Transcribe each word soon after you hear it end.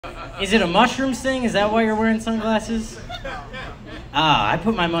Is it a mushrooms thing? Is that why you're wearing sunglasses? Ah, I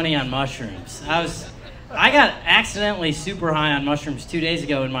put my money on mushrooms. I got accidentally super high on mushrooms 2 days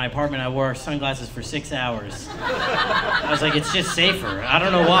ago in my apartment. I wore sunglasses for 6 hours. I was like, it's just safer. I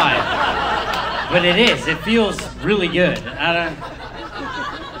don't know why, but it is. It feels really good.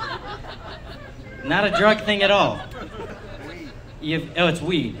 Not a drug thing at all. Oh, it's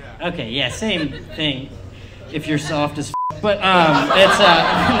weed. Okay, yeah, same thing. If you're soft as but it's no,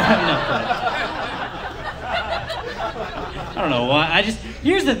 I don't know why.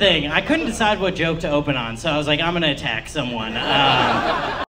 Here's the thing. I couldn't decide what joke to open on, so I was like, I'm gonna attack someone.